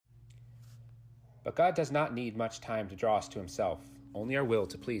But God does not need much time to draw us to himself, only our will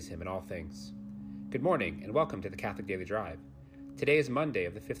to please him in all things. Good morning, and welcome to the Catholic Daily Drive. Today is Monday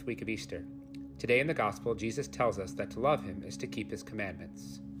of the 5th week of Easter. Today in the Gospel, Jesus tells us that to love him is to keep his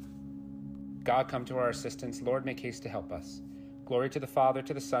commandments. God, come to our assistance. Lord, make haste to help us. Glory to the Father,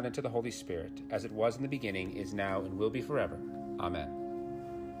 to the Son, and to the Holy Spirit, as it was in the beginning, is now, and will be forever. Amen.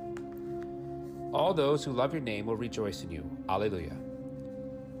 All those who love your name will rejoice in you. Alleluia.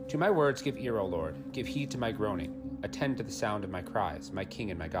 To my words give ear, O Lord. Give heed to my groaning. Attend to the sound of my cries, my King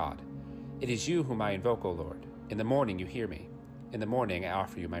and my God. It is you whom I invoke, O Lord. In the morning you hear me. In the morning I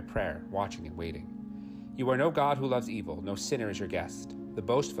offer you my prayer, watching and waiting. You are no God who loves evil, no sinner is your guest. The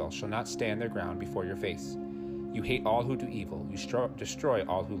boastful shall not stand their ground before your face. You hate all who do evil, you destroy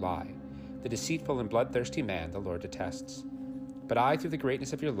all who lie. The deceitful and bloodthirsty man the Lord detests. But I, through the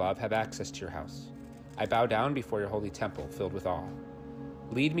greatness of your love, have access to your house. I bow down before your holy temple, filled with awe.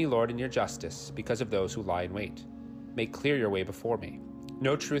 Lead me, Lord, in your justice, because of those who lie in wait. Make clear your way before me.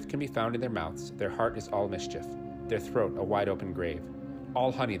 No truth can be found in their mouths. Their heart is all mischief, their throat a wide-open grave.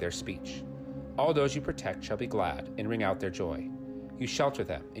 All honey their speech. All those you protect shall be glad and ring out their joy. You shelter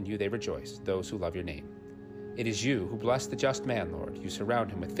them, in you they rejoice, those who love your name. It is you who bless the just man, Lord. You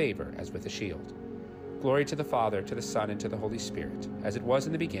surround him with favor as with a shield. Glory to the Father, to the Son, and to the Holy Spirit, as it was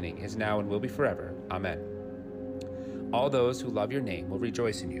in the beginning, is now, and will be forever. Amen. All those who love your name will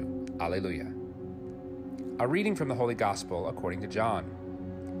rejoice in you. Alleluia. A reading from the Holy Gospel according to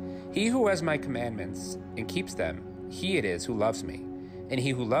John. He who has my commandments and keeps them, he it is who loves me. And he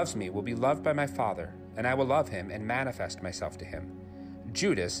who loves me will be loved by my Father, and I will love him and manifest myself to him.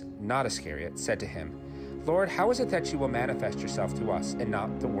 Judas, not Iscariot, said to him, Lord, how is it that you will manifest yourself to us and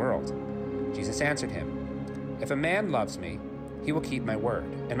not the world? Jesus answered him, If a man loves me, he will keep my word,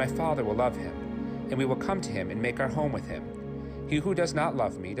 and my Father will love him, and we will come to him and make our home with him. He who does not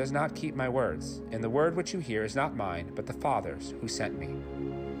love me does not keep my words, and the word which you hear is not mine, but the Father's who sent me.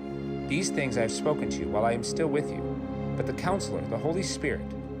 These things I have spoken to you while I am still with you, but the Counselor, the Holy Spirit,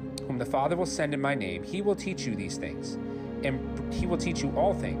 whom the Father will send in my name, he will teach you these things, and he will teach you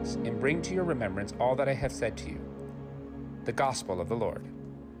all things, and bring to your remembrance all that I have said to you. The Gospel of the Lord.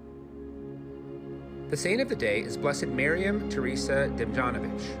 The saint of the day is Blessed Miriam Teresa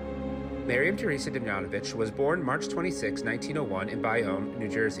Demjanovich. Miriam Teresa Demjanovich was born March 26, 1901 in Bayonne, New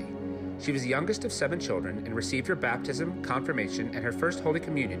Jersey. She was the youngest of 7 children and received her baptism, confirmation, and her first Holy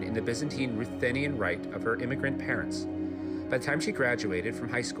Communion in the Byzantine Ruthenian rite of her immigrant parents. By the time she graduated from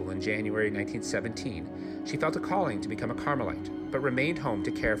high school in January 1917, she felt a calling to become a Carmelite, but remained home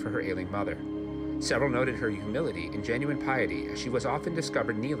to care for her ailing mother. Several noted her humility and genuine piety, as she was often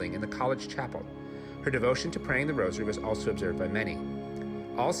discovered kneeling in the college chapel. Her devotion to praying the rosary was also observed by many.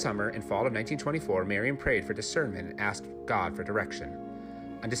 All summer and fall of 1924, Miriam prayed for discernment and asked God for direction.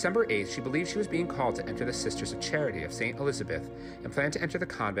 On December 8th, she believed she was being called to enter the Sisters of Charity of St. Elizabeth and planned to enter the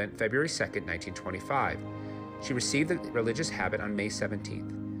convent February 2nd, 1925. She received the religious habit on May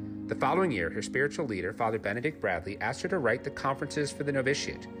 17th. The following year, her spiritual leader, Father Benedict Bradley, asked her to write the conferences for the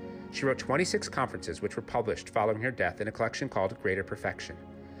novitiate. She wrote 26 conferences, which were published following her death in a collection called Greater Perfection.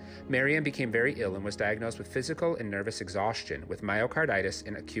 Miriam became very ill and was diagnosed with physical and nervous exhaustion, with myocarditis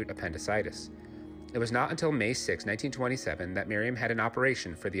and acute appendicitis. It was not until May 6, 1927, that Miriam had an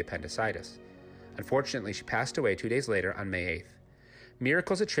operation for the appendicitis. Unfortunately, she passed away 2 days later on May 8th.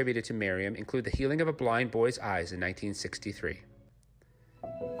 Miracles attributed to Miriam include the healing of a blind boy's eyes in 1963.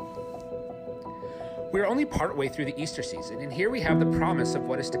 We are only partway through the Easter season, and here we have the promise of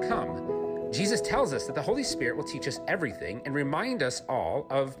what is to come. Jesus tells us that the Holy Spirit will teach us everything and remind us all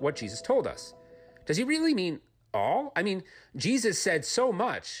of what Jesus told us. Does he really mean all? I mean, Jesus said so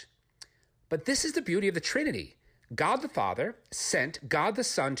much, but this is the beauty of the Trinity. God the Father sent God the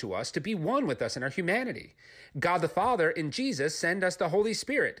Son to us to be one with us in our humanity. God the Father in Jesus sent us the Holy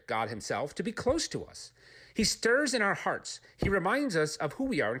Spirit, God himself, to be close to us. He stirs in our hearts. He reminds us of who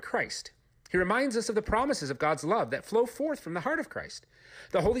we are in Christ. He reminds us of the promises of God's love that flow forth from the heart of Christ.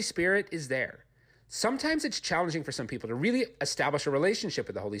 The Holy Spirit is there. Sometimes it's challenging for some people to really establish a relationship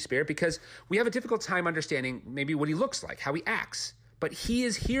with the Holy Spirit because we have a difficult time understanding maybe what he looks like, how he acts. But he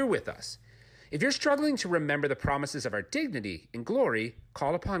is here with us. If you're struggling to remember the promises of our dignity and glory,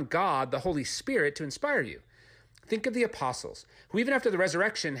 call upon God, the Holy Spirit, to inspire you. Think of the apostles, who even after the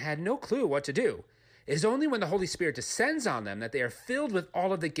resurrection had no clue what to do. It is only when the Holy Spirit descends on them that they are filled with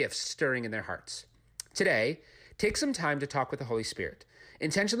all of the gifts stirring in their hearts. Today, take some time to talk with the Holy Spirit.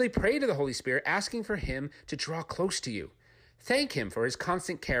 Intentionally pray to the Holy Spirit, asking for him to draw close to you. Thank him for his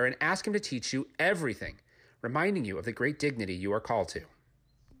constant care and ask him to teach you everything, reminding you of the great dignity you are called to.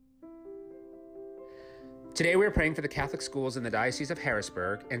 Today we are praying for the Catholic schools in the Diocese of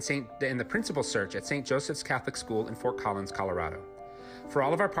Harrisburg and the Principal Search at St. Joseph's Catholic School in Fort Collins, Colorado. For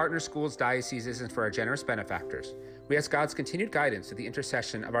all of our partner schools, dioceses, and for our generous benefactors, we ask God's continued guidance through the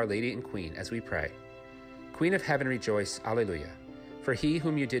intercession of Our Lady and Queen as we pray. Queen of Heaven, rejoice, Alleluia. For he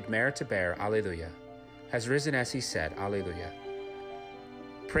whom you did merit to bear, Alleluia, has risen as he said, Alleluia.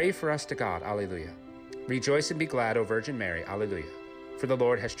 Pray for us to God, Alleluia. Rejoice and be glad, O Virgin Mary, Alleluia. For the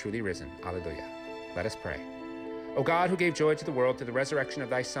Lord has truly risen, Alleluia. Let us pray. O God, who gave joy to the world through the resurrection of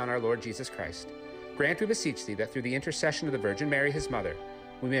thy Son, our Lord Jesus Christ, grant, we beseech thee, that through the intercession of the Virgin Mary, his mother,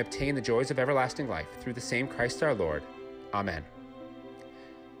 we may obtain the joys of everlasting life through the same Christ our Lord. Amen.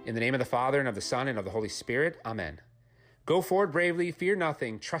 In the name of the Father, and of the Son, and of the Holy Spirit. Amen. Go forward bravely, fear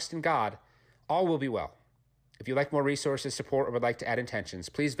nothing, trust in God. All will be well. If you'd like more resources, support, or would like to add intentions,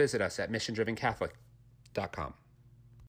 please visit us at missiondrivencatholic.com.